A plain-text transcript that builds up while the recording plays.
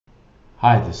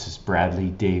Hi, this is Bradley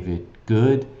David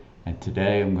Good, and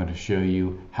today I'm going to show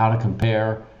you how to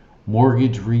compare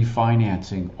mortgage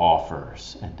refinancing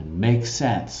offers and to make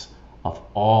sense of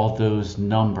all those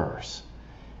numbers.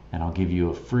 And I'll give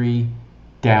you a free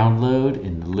download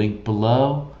in the link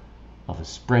below of a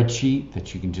spreadsheet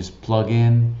that you can just plug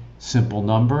in simple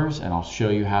numbers, and I'll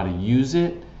show you how to use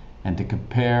it and to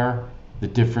compare the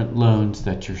different loans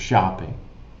that you're shopping.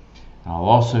 And I'll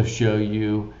also show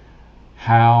you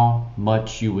how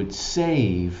much you would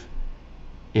save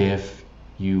if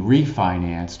you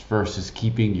refinanced versus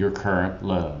keeping your current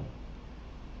loan.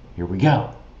 Here we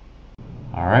go.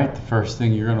 All right, the first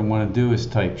thing you're going to want to do is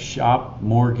type shop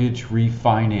mortgage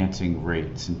refinancing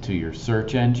rates into your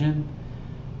search engine.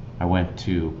 I went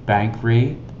to bank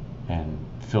rate and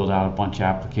filled out a bunch of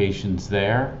applications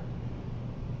there.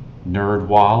 Nerd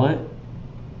Wallet,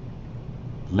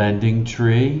 Lending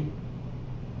Tree,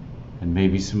 and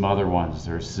maybe some other ones.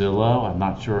 There's Zillow. I'm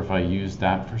not sure if I used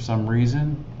that for some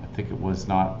reason. I think it was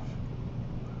not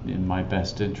in my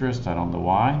best interest. I don't know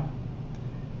why.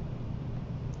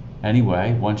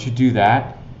 Anyway, once you do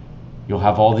that, you'll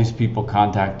have all these people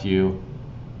contact you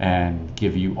and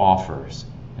give you offers.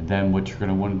 And then what you're going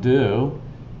to want to do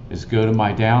is go to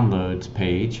my downloads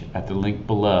page at the link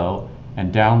below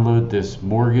and download this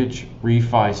mortgage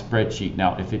refi spreadsheet.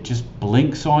 Now, if it just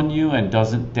blinks on you and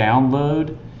doesn't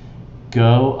download,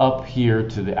 go up here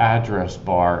to the address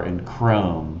bar in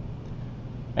Chrome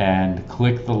and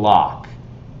click the lock,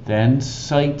 then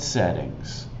site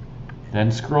settings,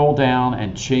 then scroll down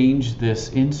and change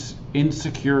this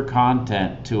insecure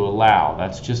content to allow.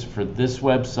 That's just for this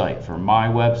website, for my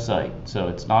website, so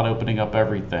it's not opening up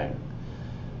everything.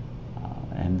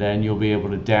 And then you'll be able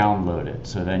to download it.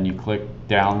 So then you click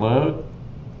download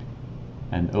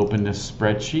and open this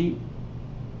spreadsheet.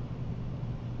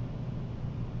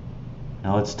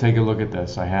 Now let's take a look at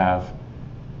this. I have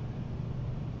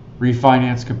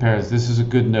refinance compares. This is a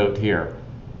good note here.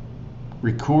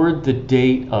 Record the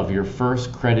date of your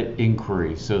first credit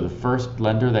inquiry. So the first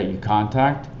lender that you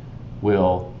contact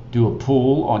will do a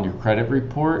pull on your credit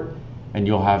report, and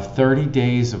you'll have 30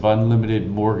 days of unlimited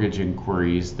mortgage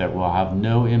inquiries that will have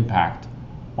no impact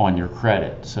on your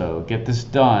credit. So get this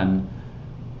done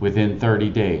within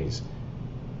 30 days.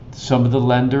 Some of the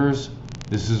lenders,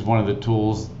 this is one of the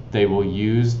tools they will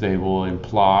use. They will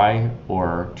imply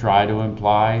or try to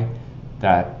imply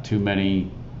that too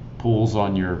many pulls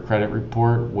on your credit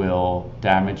report will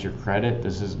damage your credit.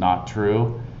 This is not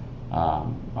true.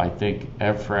 I think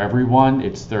for everyone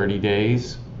it's 30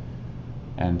 days,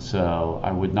 and so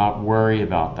I would not worry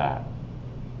about that.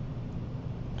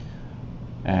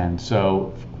 And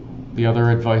so the other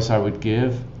advice I would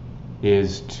give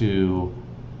is to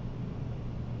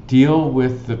deal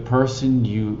with the person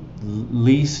you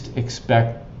least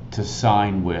expect to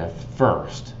sign with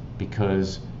first,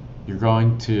 because you're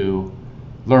going to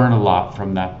learn a lot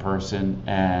from that person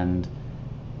and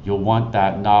you'll want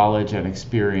that knowledge and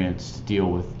experience to deal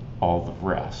with all the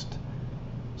rest.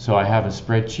 So I have a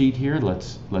spreadsheet here.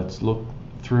 Let's look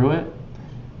through it,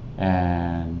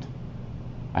 and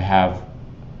I have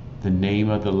the name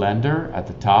of the lender at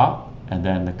the top, and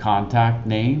then the contact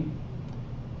name,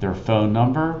 their phone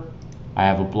number. I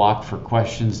have a block for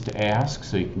questions to ask,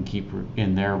 so you can keep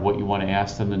in there what you want to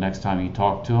ask them the next time you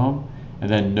talk to them, and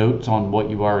then notes on what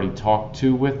you already talked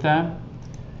to with them.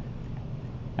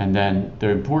 And then the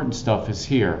important stuff is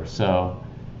here. So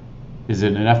is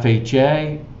it an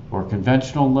FHA or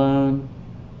conventional loan,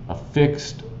 a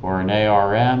fixed or an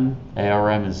ARM?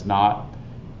 ARM is not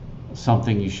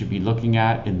something you should be looking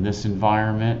at in this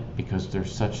environment because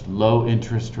there's such low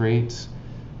interest rates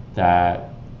that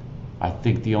I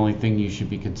think the only thing you should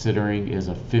be considering is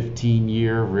a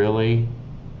 15-year really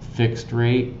fixed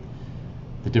rate.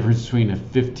 The difference between a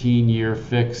 15-year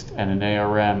fixed and an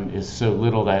ARM is so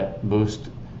little that most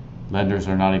lenders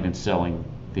are not even selling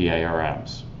the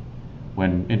ARMs.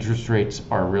 When interest rates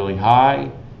are really high,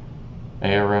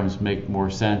 ARMs make more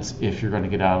sense if you're going to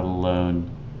get out of the loan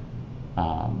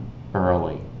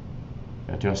early.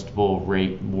 Adjustable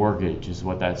rate mortgage is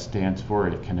what that stands for.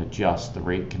 It can adjust. The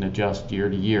rate can adjust year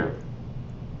to year.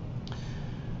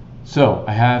 So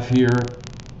I have here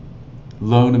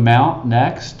loan amount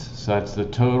next. So that's the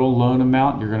total loan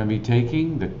amount you're going to be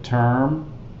taking. The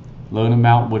term loan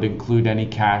amount would include any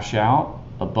cash out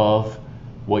above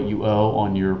what you owe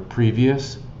on your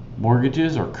previous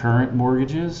mortgages or current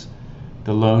mortgages.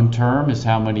 The loan term is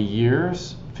how many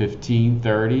years? 15,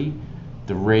 30.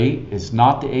 The rate is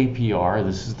not the APR.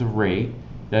 This is the rate.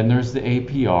 Then there's the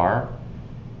APR.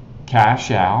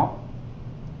 Cash out.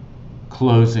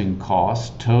 Closing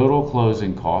costs, total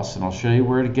closing costs, and I'll show you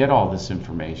where to get all this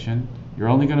information. You're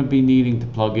only going to be needing to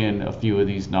plug in a few of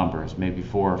these numbers, maybe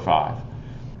 4 or 5.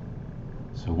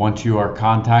 So once you are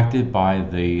contacted by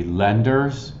the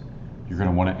lenders, you're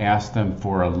going to want to ask them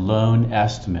for a loan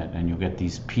estimate, and you'll get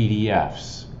these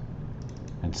PDFs.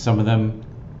 And some of them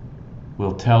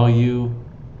will tell you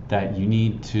that you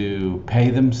need to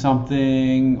pay them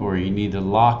something, or you need to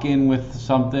lock in with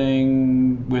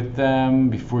something with them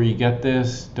before you get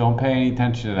this. Don't pay any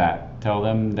attention to that. Tell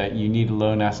them that you need a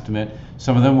loan estimate.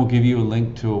 Some of them will give you a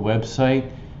link to a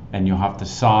website, and you'll have to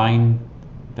sign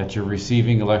that you're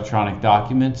receiving electronic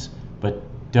documents, but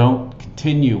don't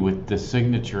continue with the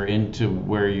signature into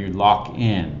where you lock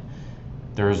in.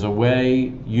 There's a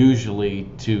way usually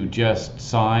to just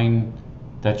sign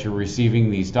that you're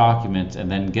receiving these documents and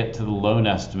then get to the loan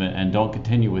estimate and don't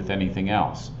continue with anything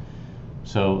else.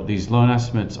 So these loan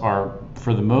estimates are,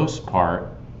 for the most part,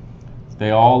 they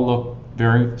all look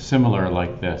very similar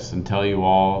like this and tell you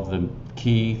all the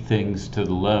key things to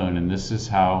the loan, and this is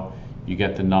how you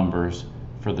get the numbers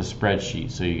for the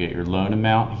spreadsheet. So you get your loan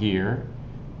amount here,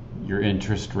 your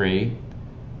interest rate,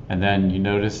 and then you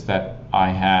notice that I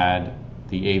had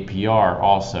the APR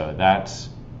also. That's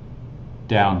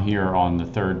down here on the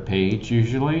 3rd page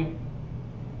usually.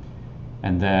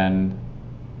 And then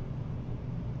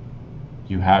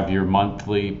you have your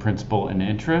monthly principal and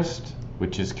interest,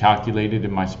 which is calculated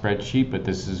in my spreadsheet, but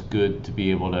this is good to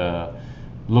be able to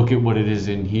look at what it is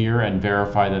in here and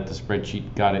verify that the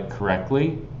spreadsheet got it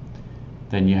correctly.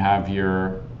 Then you have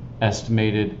your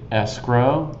estimated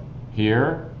escrow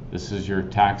here. This is your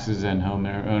taxes and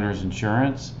homeowner's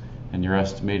insurance and your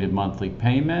estimated monthly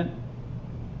payment.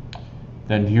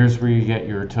 Then here's where you get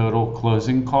your total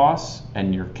closing costs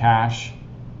and your cash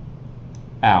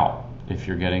out, if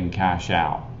you're getting cash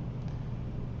out.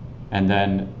 And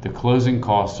then the closing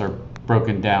costs are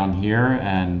broken down here,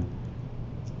 and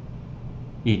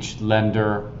each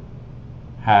lender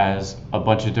has a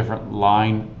bunch of different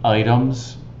line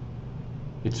items.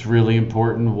 It's really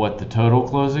important what the total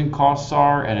closing costs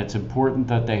are, and it's important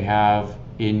that they have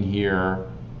in here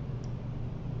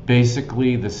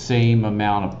basically the same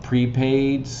amount of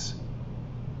prepaids,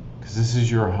 because this is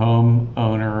your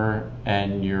homeowner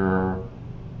and your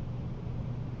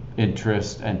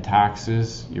interest and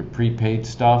taxes. Your prepaid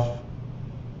stuff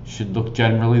should look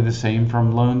generally the same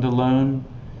from loan to loan.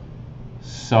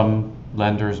 Some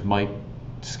lenders might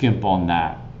skimp on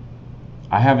that.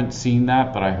 I haven't seen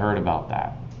that, but I heard about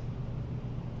that.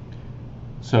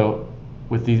 So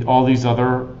with all these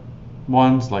other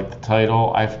ones, like the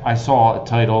title, I saw a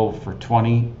title for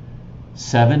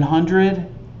 $2,700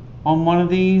 on one of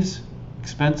these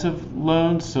expensive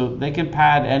loans, so they can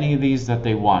pad any of these that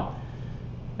they want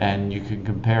and you can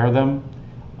compare them.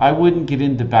 I wouldn't get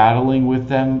into battling with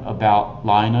them about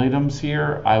line items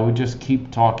here. I would just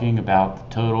keep talking about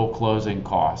the total closing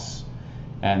costs,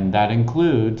 and that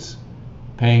includes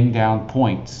paying down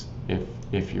points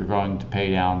if you're going to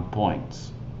pay down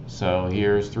points. So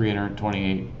here's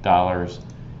 $328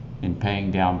 in paying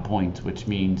down points, which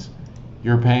means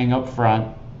you're paying up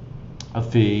front a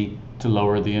fee to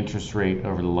lower the interest rate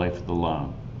over the life of the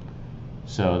loan.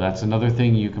 So that's another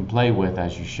thing you can play with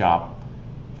as you shop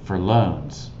for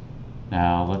loans.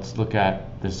 Now let's look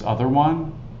at this other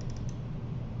one.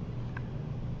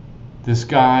 This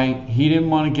guy, he didn't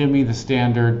want to give me the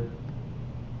standard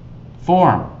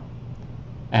form,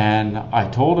 and I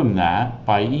told him that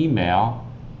by email.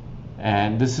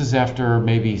 And this is after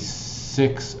maybe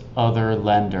 6 other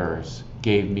lenders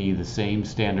gave me the same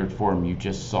standard form you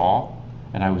just saw,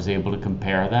 and I was able to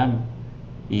compare them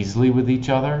easily with each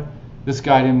other. This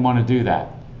guy didn't want to do that.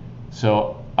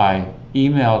 So I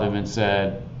emailed him and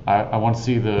said, I want to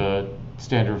see the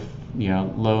standard,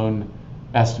 loan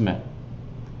estimate.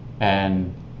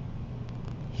 And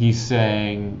he's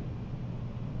saying,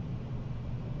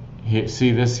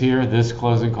 see this here, this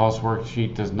closing cost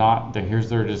worksheet does not, here's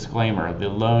their disclaimer, the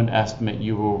loan estimate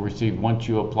you will receive once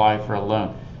you apply for a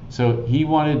loan. So he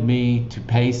wanted me to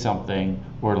pay something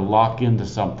or to lock into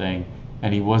something,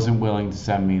 and he wasn't willing to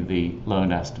send me the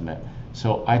loan estimate.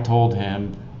 So I told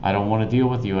him, I don't want to deal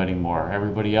with you anymore.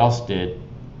 Everybody else did,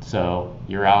 so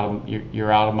you're out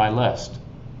of my list.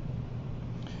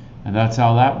 And that's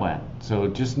how that went. So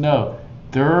just know,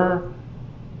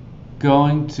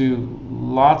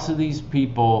 lots of these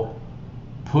people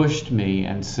pushed me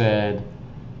and said,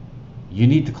 you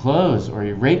need to close or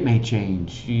your rate may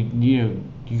change. You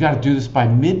got to do this by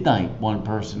midnight, one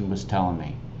person was telling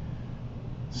me.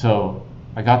 So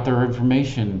I got their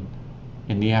information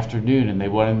in the afternoon, and they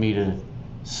wanted me to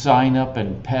sign up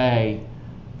and pay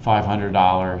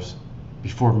 $500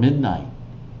 before midnight.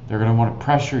 They're going to want to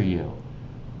pressure you.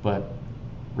 But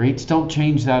rates don't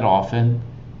change that often,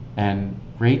 And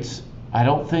rates, I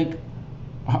don't think,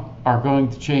 are going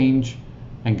to change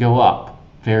and go up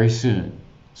very soon,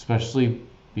 especially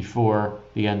before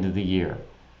the end of the year.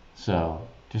 So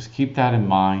just keep that in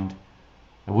mind.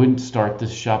 I wouldn't start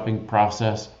this shopping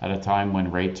process at a time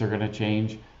when rates are going to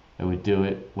change. I would do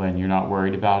it when you're not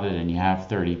worried about it and you have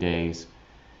 30 days.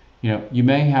 You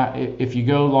may have, if you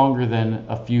go longer than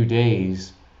a few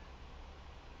days,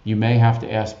 you may have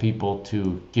to ask people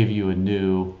to give you a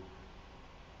new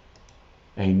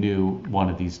one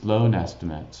of these loan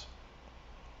estimates.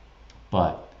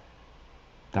 But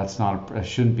that's it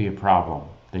shouldn't be a problem.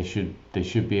 They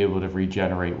should be able to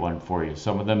regenerate one for you.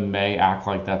 Some of them may act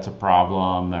like that's a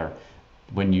problem, or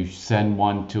when you send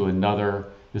one to another.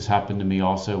 This happened to me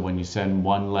also. When you send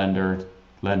one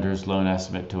lender's loan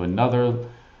estimate to another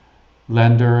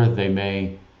lender, they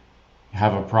may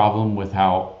have a problem with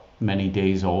how many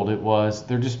days old it was.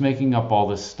 They're just making up all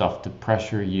this stuff to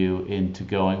pressure you into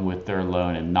going with their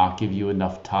loan and not give you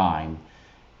enough time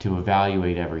to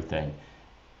evaluate everything.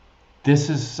 This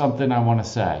is something I want to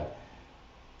say.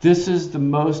 This is the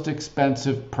most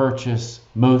expensive purchase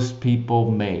most people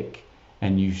make,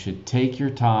 and you should take your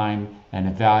time and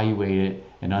evaluate it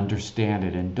and understand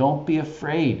it. And don't be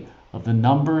afraid of the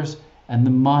numbers and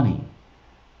the money.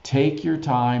 Take your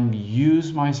time,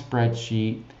 use my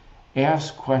spreadsheet,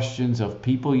 ask questions of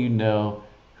people you know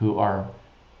who are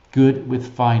good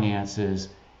with finances,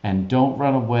 and don't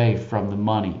run away from the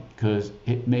money, because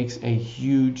it makes a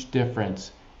huge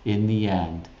difference in the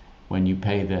end when you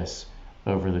pay this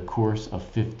over the course of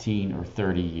 15 or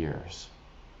 30 years.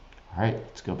 All right,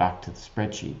 let's go back to the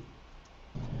spreadsheet.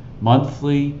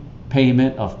 Monthly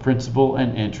payment of principal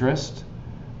and interest.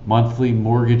 Monthly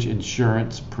mortgage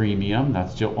insurance premium,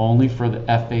 that's only for the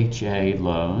FHA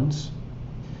loans.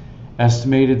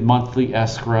 Estimated monthly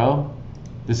escrow.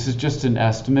 This is just an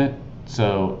estimate,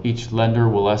 so each lender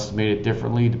will estimate it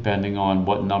differently depending on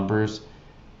what numbers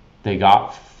they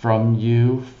got from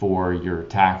you for your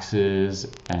taxes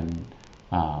and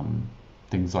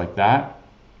things like that.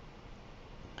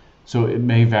 So it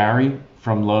may vary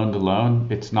from loan to loan.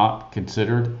 It's not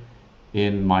considered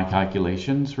in my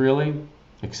calculations really,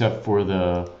 except for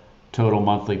the total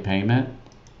monthly payment.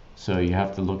 So you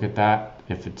have to look at that.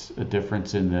 If it's a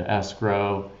difference in the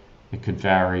escrow, it could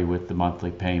vary with the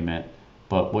monthly payment.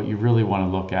 But what you really want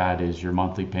to look at is your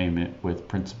monthly payment with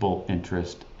principal,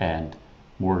 interest, and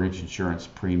mortgage insurance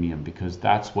premium, because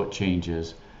that's what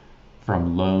changes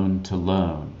from loan to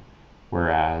loan,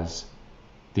 whereas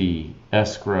the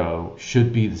escrow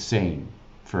should be the same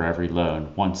for every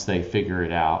loan once they figure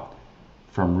it out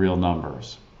from real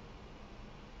numbers.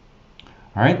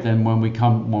 All right, then when we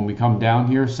come down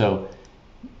here, so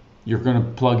you're going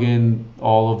to plug in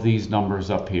all of these numbers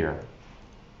up here.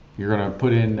 You're going to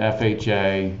put in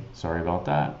FHA, sorry about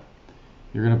that.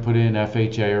 You're going to put in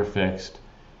FHA or fixed,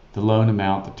 the loan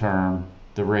amount, the term,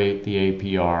 the rate, the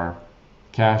APR,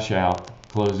 cash out,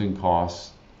 closing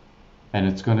costs, and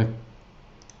it's going to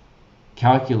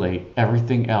calculate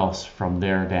everything else from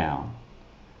there down.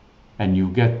 And you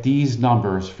get these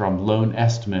numbers from loan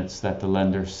estimates that the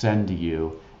lenders send to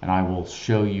you, and I will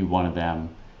show you one of them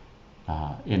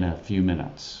in a few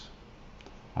minutes.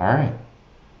 All right,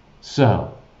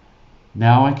 so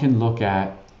now I can look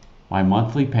at my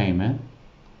monthly payment.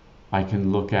 I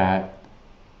can look at,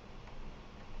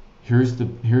 here's the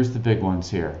big ones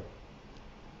here.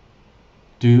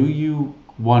 Do you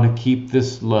want to keep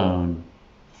this loan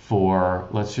for,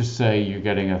 let's just say you're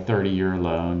getting a 30-year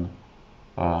loan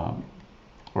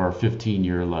or a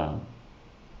 15-year loan.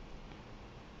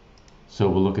 So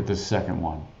we'll look at the second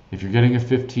one. If you're getting a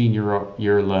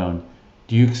 15-year loan,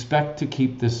 do you expect to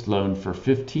keep this loan for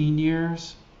 15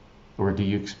 years? Or do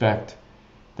you expect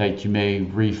that you may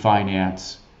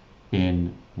refinance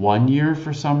in 1 year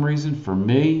for some reason? For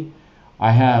me,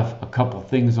 I have a couple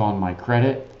things on my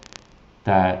credit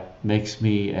that makes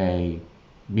me a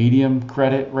medium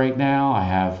credit right now. I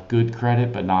have good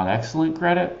credit but not excellent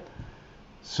credit.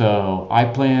 So I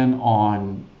plan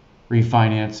on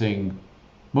refinancing,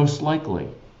 most likely.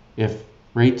 If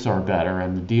rates are better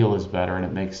and the deal is better and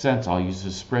it makes sense, I'll use a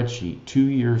spreadsheet 2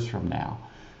 years from now,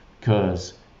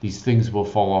 because these things will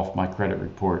fall off my credit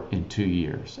report in 2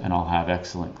 years and I'll have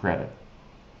excellent credit.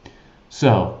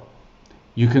 So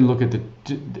you can look at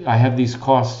I have these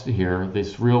costs here,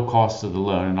 this real cost of the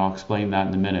loan, and I'll explain that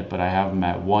in a minute, but I have them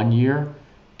at 1 year,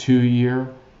 2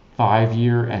 year, 5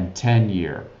 year, and 10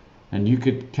 year. And you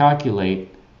could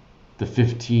calculate the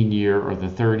 15 year or the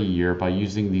 30 year by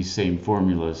using these same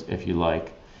formulas if you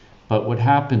like. But what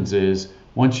happens is,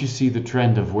 once you see the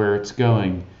trend of where it's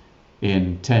going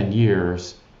in 10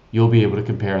 years, you'll be able to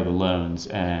compare the loans,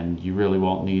 and you really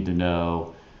won't need to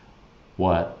know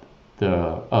what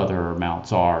the other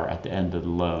amounts are at the end of the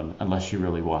loan unless you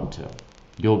really want to.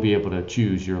 You'll be able to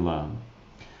choose your loan.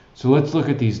 So let's look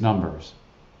at these numbers.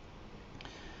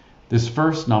 This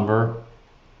first number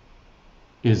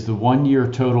is the 1 year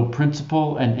total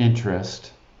principal and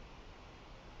interest.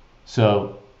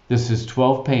 So this is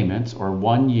 12 payments or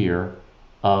 1 year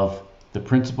of the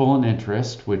principal and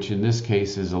interest, which in this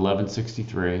case is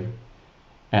 $1163,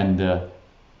 and the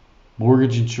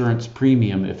mortgage insurance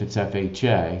premium if it's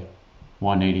FHA,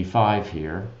 $185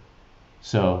 here.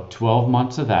 So 12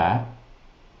 months of that,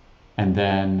 and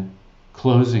then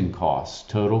closing costs,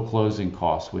 total closing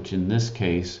costs, which in this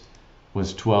case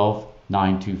was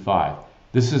 $12,925.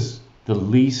 This is the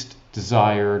least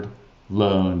desired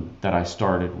loan that I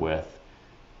started with.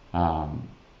 And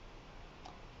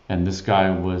this guy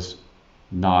was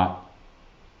not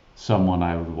someone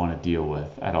I would want to deal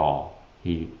with at all.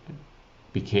 He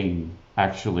became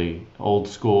actually old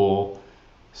school,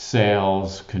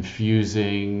 sales,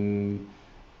 confusing,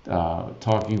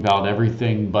 talking about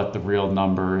everything but the real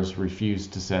numbers,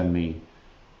 refused to send me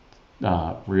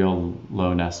real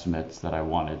loan estimates that I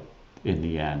wanted in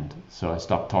the end. So I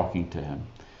stopped talking to him.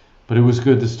 But it was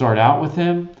good to start out with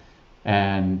him,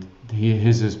 and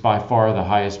his is by far the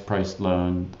highest priced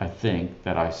loan I think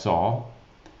that I saw.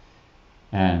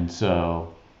 And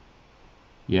so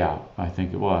yeah, I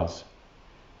think it was.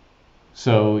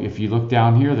 So if you look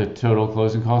down here, the total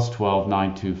closing cost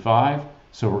 $12,925.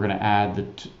 So we're going to add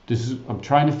I'm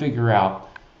trying to figure out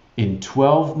in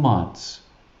 12 months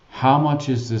how much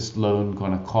is this loan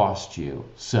going to cost you.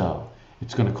 So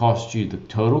it's going to cost you the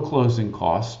total closing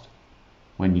cost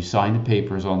when you sign the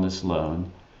papers on this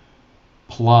loan,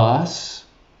 plus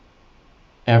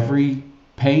every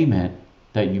payment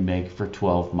that you make for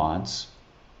 12 months,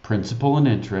 principal and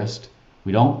interest.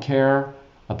 We don't care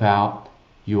about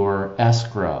your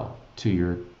escrow to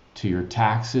your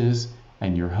taxes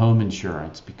and your home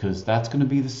insurance, because that's going to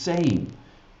be the same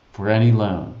for any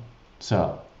loan.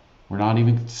 So we're not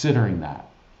even considering that.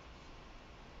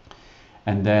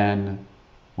 And then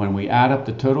when we add up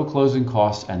the total closing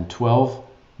costs and 12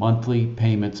 monthly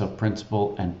payments of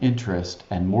principal and interest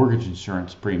and mortgage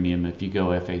insurance premium if you go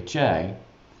FHA,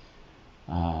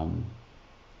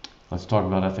 let's talk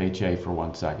about FHA for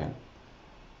 1 second.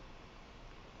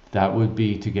 That would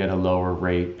be to get a lower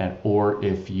rate, or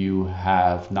if you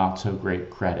have not so great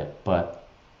credit. But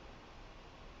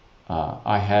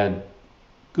I had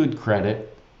good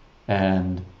credit,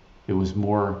 and it was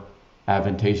more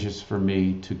advantageous for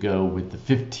me to go with the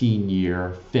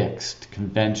 15-year fixed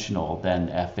conventional than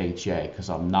FHA, because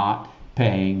I'm not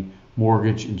paying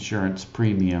mortgage insurance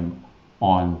premium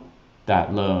on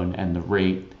that loan, and the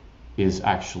rate is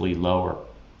actually lower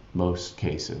most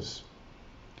cases.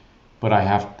 But I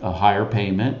have a higher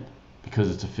payment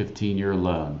because it's a 15-year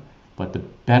loan. But the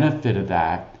benefit of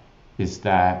that is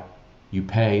that you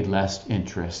pay less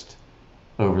interest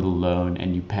over the loan,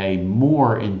 and you pay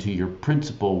more into your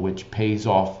principal, which pays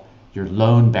off your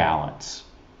loan balance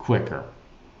quicker.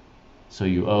 So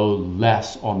you owe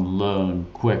less on the loan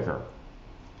quicker.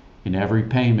 In every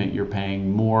payment, you're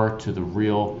paying more to the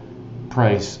real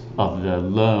price of the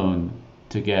loan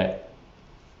to get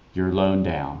your loan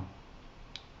down.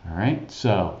 All right,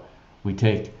 so we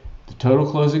take the total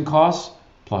closing costs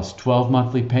plus 12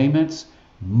 monthly payments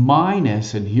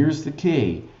minus, and here's the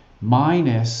key,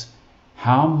 minus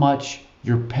how much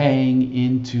you're paying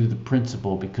into the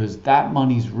principal, because that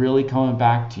money's really coming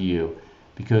back to you.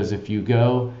 Because if you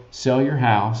go sell your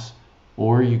house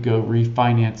or you go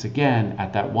refinance again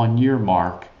at that 1 year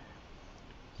mark,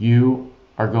 you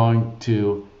are going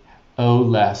to owe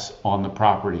less on the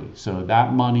property. So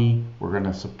that money we're going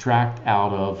to subtract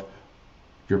out of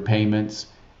your payments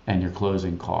and your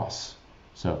closing costs.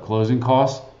 So closing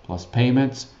costs plus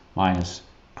payments minus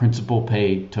principal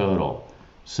paid total.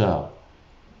 So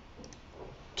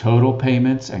total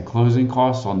payments and closing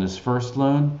costs on this first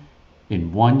loan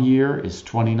in 1 year is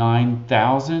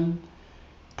 $29,000.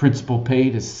 Principal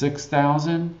paid is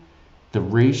 $6,000. The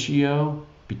ratio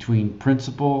between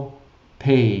principal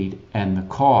paid and the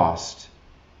cost,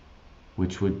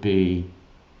 which would be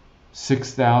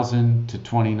 $6,000 to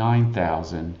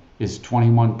 $29,000, is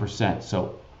 21%.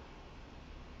 So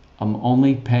I'm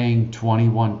only paying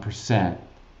 21%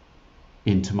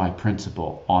 into my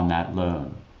principal on that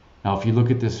loan. Now, if you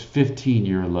look at this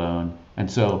 15-year loan, and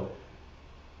so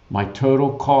my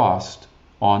total cost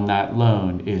on that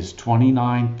loan is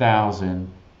 $29,000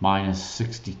 minus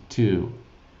 62,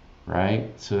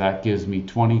 right? So that gives me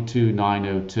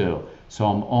 $22,902. So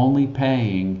I'm only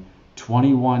paying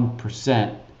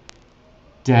 21%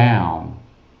 down,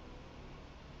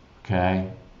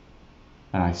 okay?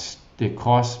 And it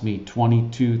costs me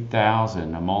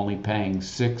 $22,000. I'm only paying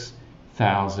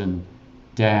 $6,000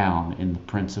 down in the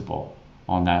principal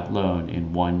on that loan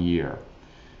in 1 year.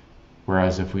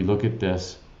 Whereas if we look at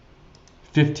this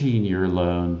 15-year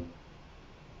loan,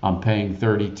 I'm paying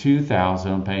 $32,000.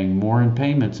 I'm paying more in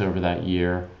payments over that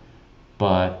year,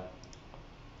 but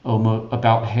almost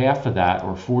about half of that,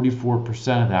 or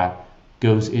 44% of that,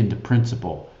 goes into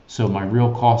principal. So my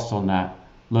real cost on that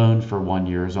loan for 1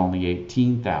 year is only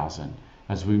 $18,000.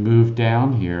 As we move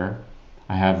down here,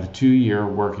 I have the 2-year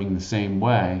working the same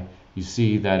way. You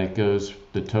see that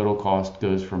the total cost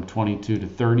goes from 22 to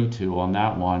 32 on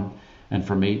that one, and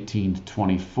from 18 to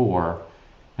 24.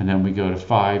 And then we go to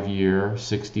 5-year,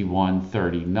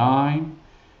 61.39,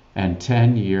 and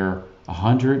 10-year,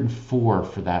 104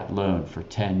 for that loan for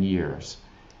 10 years,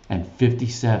 and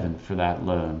 57 for that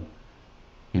loan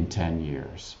in 10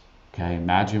 years. Okay,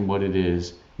 imagine what it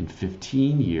is in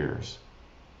 15 years,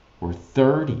 or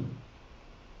 30.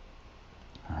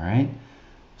 All right.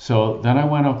 So then I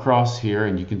went across here,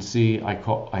 and you can see I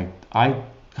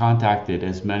contacted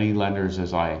as many lenders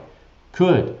as I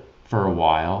could for a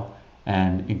while,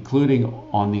 and including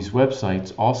on these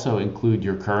websites also include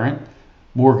your current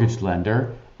mortgage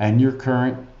lender and your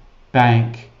current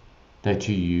bank that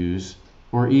you use,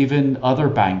 or even other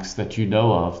banks that you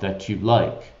know of that you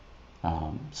like.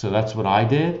 So that's what I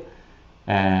did,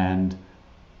 and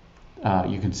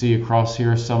you can see across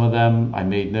here some of them I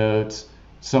made notes.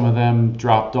 Some of them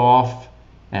dropped off,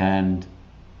 and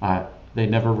they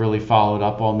never really followed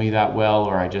up on me that well,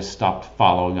 or I just stopped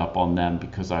following up on them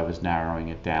because I was narrowing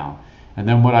it down. And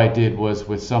then what I did was,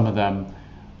 with some of them,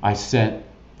 I sent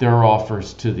their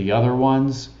offers to the other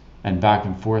ones and back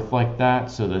and forth like that,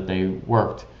 so that they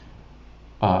worked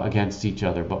against each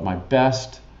other. But my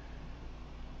best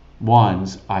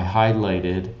ones I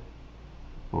highlighted,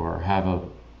 or have a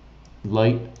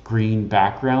light green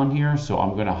background here, so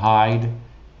I'm going to hide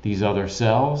these other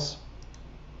cells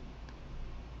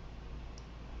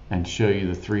and show you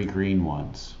the 3 green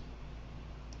ones.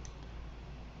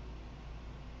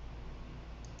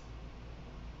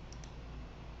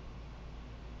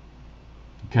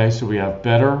 Okay, so we have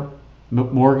Better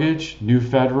Mortgage, New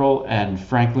Federal, and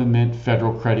Franklin Mint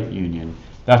Federal Credit Union.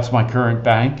 That's my current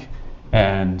bank,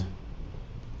 and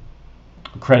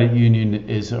credit union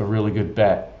is a really good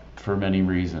bet for many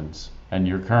reasons. And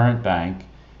your current bank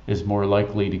is more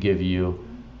likely to give you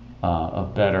a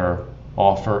better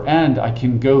offer. And I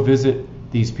can go visit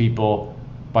these people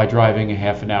by driving a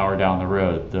half an hour down the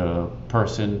road. The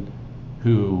person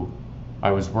who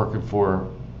I was working for,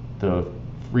 the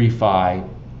Refi,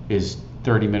 is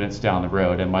 30 minutes down the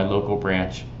road, and my local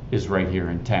branch is right here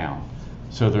in town.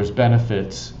 So there's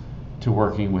benefits to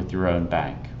working with your own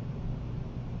bank.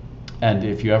 And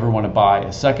if you ever want to buy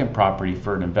a second property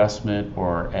for an investment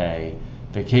or a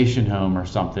vacation home or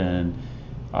something,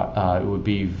 it would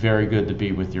be very good to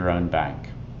be with your own bank,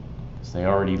 because they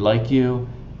already like you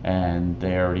and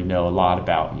they already know a lot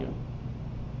about you.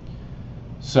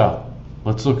 So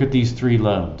let's look at these 3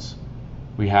 loans.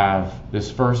 We have this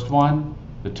first one.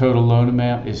 The total loan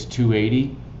amount is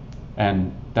 $280,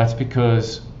 and that's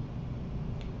because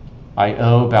I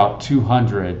owe about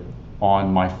 $200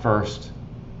 on my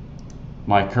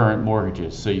current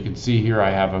mortgages. So you can see here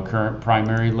I have a current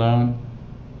primary loan.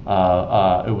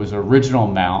 It was original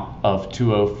amount of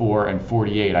 $204 and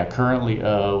 $48. I currently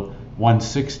owe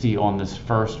 $160 on this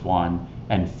first one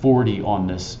and $40 on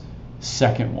this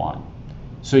second one.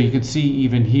 So you can see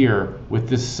even here with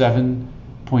this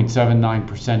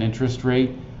 7.79% interest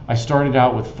rate, I started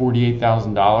out with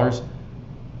 $48,000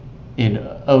 in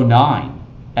 2009,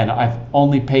 and I've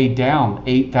only paid down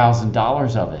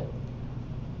 $8,000 of it.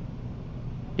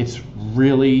 It's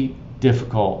really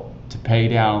difficult to pay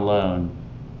down a loan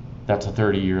that's a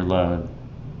 30-year loan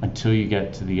until you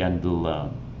get to the end of the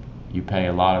loan. You pay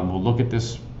a lot, and we'll look at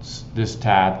this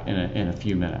tab in a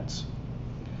few minutes.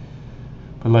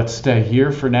 But let's stay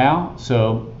here for now.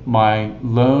 So my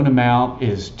loan amount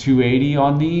is $280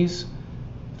 on these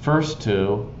first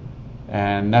 2,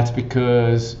 and that's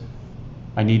because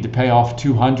I need to pay off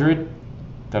 $200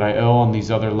 that I owe on these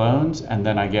other loans, and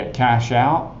then I get cash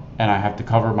out, and I have to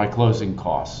cover my closing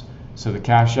costs. So the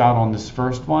cash out on this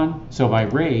first one, so my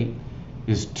rate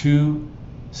is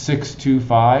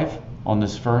 2.625 on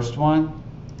this first one,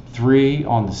 3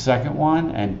 on the second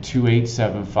one, and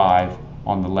 2.875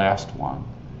 on the last one.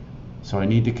 So I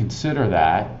need to consider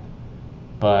that.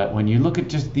 But when you look at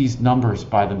just these numbers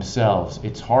by themselves,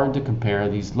 it's hard to compare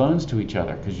these loans to each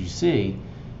other, because you see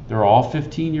they're all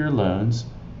 15-year loans.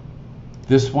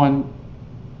 This one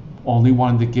only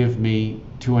wanted to give me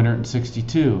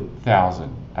 $262,000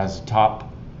 as a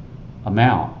top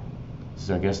amount.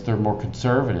 I guess they're more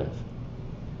conservative.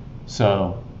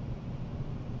 So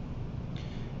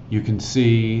you can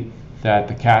see that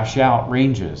the cash out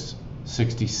ranges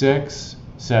 66,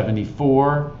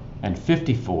 74, and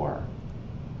 54.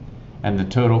 And the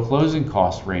total closing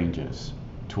cost ranges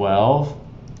 12,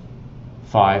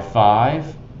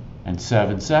 5.5, and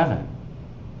 7.7.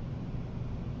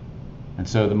 And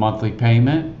so the monthly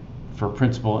payment for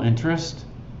principal interest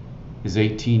is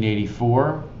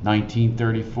 $18.84, $19.34,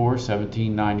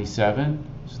 $17.97.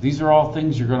 So these are all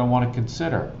things you're going to want to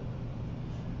consider.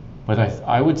 But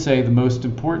I would say the most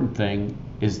important thing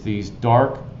is these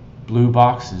dark blue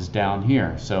boxes down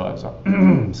here. So as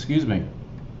excuse me,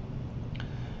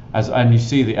 and you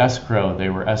see the escrow, they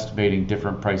were estimating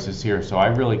different prices here. So I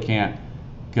really can't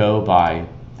go by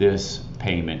this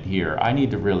payment here. I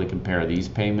need to really compare these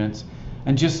payments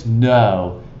and just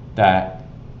know that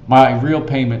my real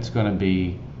payment's going to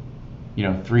be,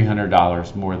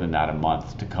 $300 more than that a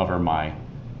month to cover my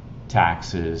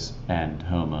taxes and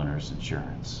homeowners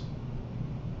insurance.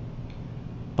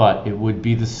 But it would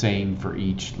be the same for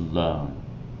each loan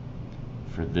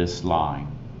for this line.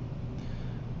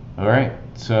 All right,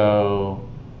 so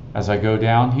as I go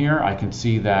down here, I can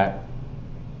see that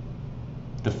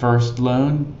the first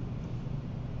loan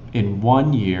in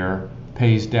 1 year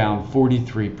pays down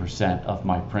 43% of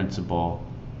my principal,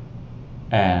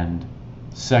 and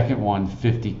second one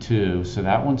 52%. So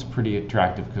that one's pretty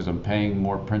attractive because I'm paying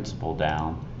more principal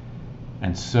down,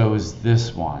 and so is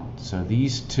this one. So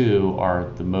these two are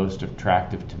the most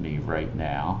attractive to me right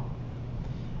now.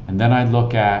 And then I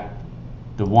look at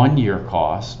the 1 year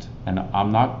cost, and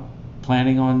I'm not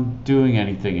planning on doing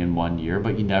anything in 1 year,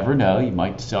 but you never know, you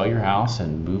might sell your house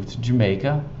and move to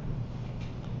Jamaica,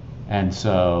 and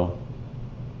so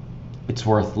it's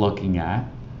worth looking at.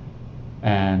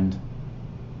 And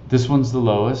this one's the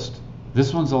lowest,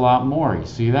 this one's a lot more, you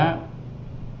see that?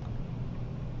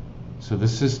 So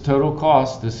this is total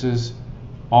cost, this is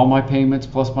all my payments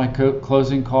plus my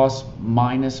closing costs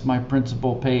minus my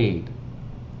principal paid.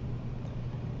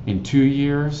 In 2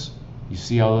 years, you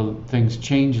see how things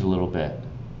change a little bit,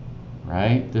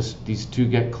 right? These two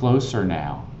get closer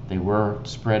now. They were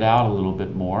spread out a little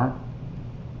bit more.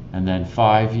 And then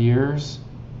 5 years,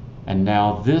 and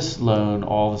now this loan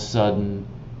all of a sudden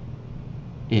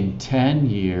in 10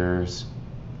 years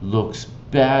looks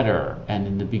better. And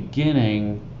in the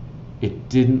beginning, it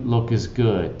didn't look as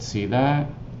good. See that?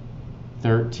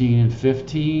 13 and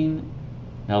 15.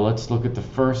 Now let's look at the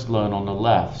first loan on the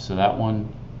left. So that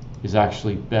one is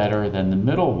actually better than the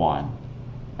middle one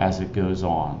as it goes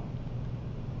on.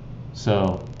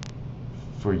 So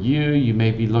for you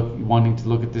may be wanting to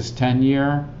look at this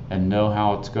 10-year and know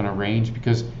how it's going to range,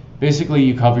 because basically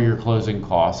you cover your closing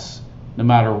costs no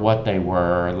matter what they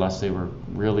were, unless they were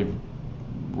really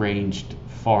ranged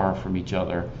far from each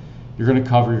other. You're going to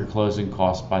cover your closing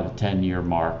costs by the 10-year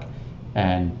mark,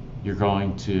 and you're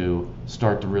going to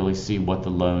start to really see what the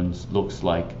loans looks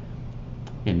like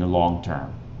in the long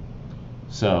term.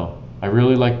 So I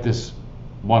really like this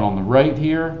one on the right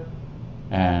here,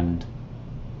 and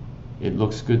it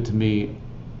looks good to me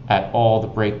at all the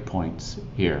break points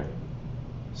here.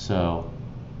 So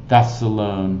that's the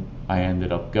loan I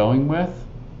ended up going with.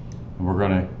 And we're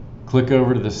going to click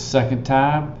over to the second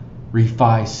tab,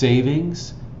 Refi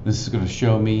Savings. This is going to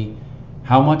show me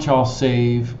how much I'll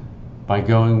save by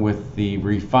going with the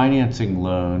refinancing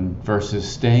loan versus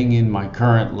staying in my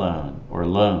current loan or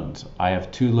loans. I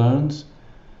have 2 loans,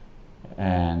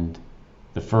 and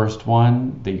the first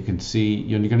one that you can see,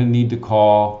 you're going to need to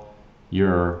call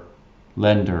your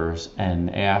lenders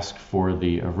and ask for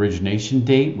the origination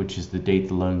date, which is the date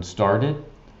the loan started,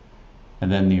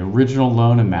 and then the original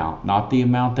loan amount, not the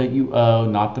amount that you owe,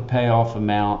 not the payoff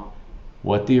amount,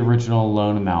 what the original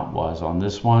loan amount was. On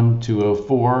this one,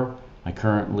 204, I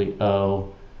currently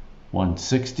owe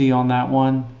 160 on that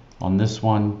one. On this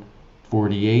one,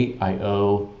 48, I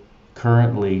owe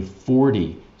currently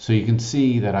 40. So you can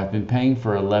see that I've been paying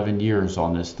for 11 years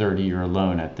on this 30-year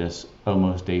loan at this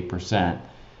almost 8%.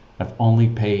 I've only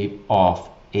paid off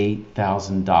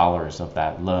 $8,000 of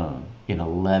that loan in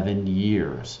 11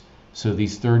 years. So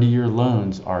these 30-year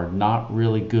loans are not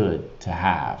really good to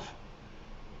have.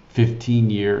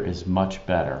 15-year is much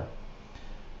better.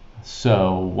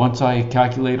 So once I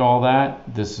calculate all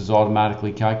that, this is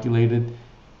automatically calculated.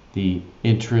 The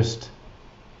interest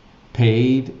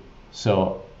paid.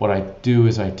 So what I do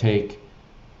is I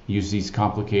use these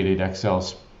complicated Excel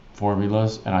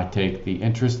formulas, and I take the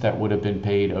interest that would have been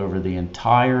paid over the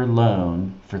entire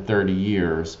loan for 30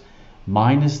 years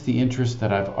minus the interest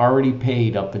that I've already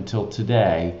paid up until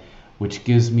today, which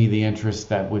gives me the interest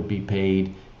that would be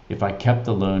paid if I kept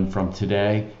the loan from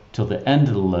today till the end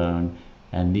of the loan,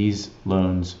 and these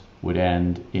loans would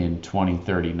end in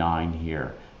 2039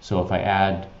 here. So if I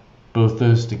add both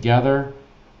those together,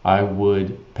 I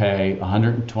would pay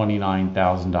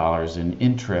 $129,000 in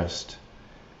interest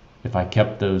if I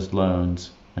kept those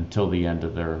loans until the end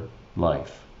of their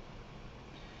life.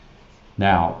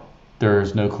 Now,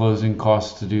 there's no closing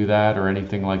costs to do that or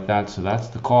anything like that, so that's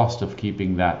the cost of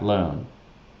keeping that loan.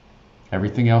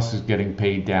 Everything else is getting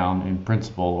paid down in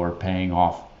principal or paying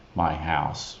off my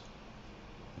house.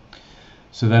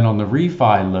 So then on the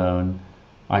refi loan,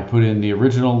 I put in the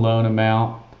original loan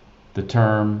amount, the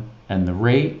term, and the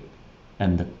rate,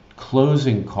 and the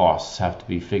closing costs have to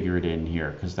be figured in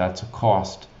here because that's a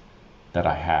cost that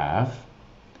I have.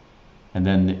 And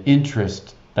then the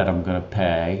interest that I'm going to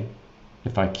pay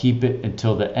if I keep it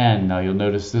until the end. Now you'll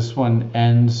notice this one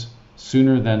ends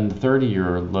sooner than the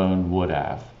 30-year loan would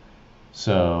have.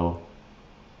 So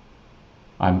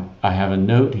I have a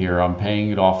note here, I'm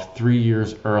paying it off 3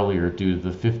 years earlier due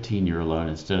to the 15-year loan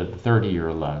instead of the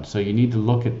 30-year loan. So you need to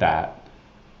look at that.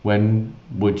 When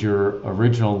would your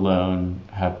original loan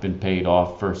have been paid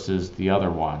off versus the other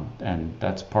one? And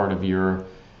that's part of your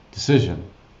decision.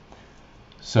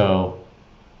 So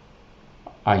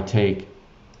I take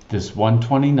this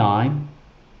 129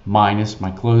 minus my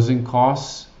closing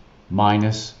costs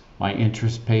minus my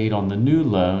interest paid on the new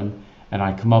loan, and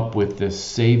I come up with this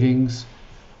savings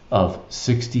of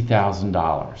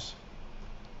 $60,000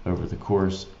 over the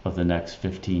course of the next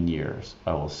 15 years.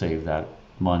 I will save that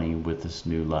money with this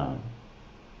new loan.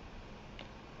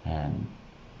 And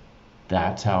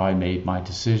that's how I made my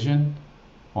decision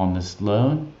on this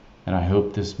loan, and I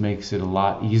hope this makes it a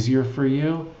lot easier for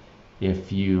you.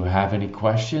 If you have any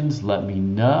questions, let me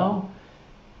know.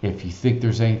 If you think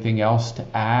there's anything else to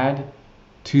add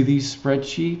to these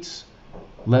spreadsheets,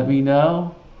 let me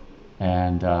know,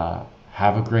 and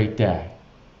have a great day.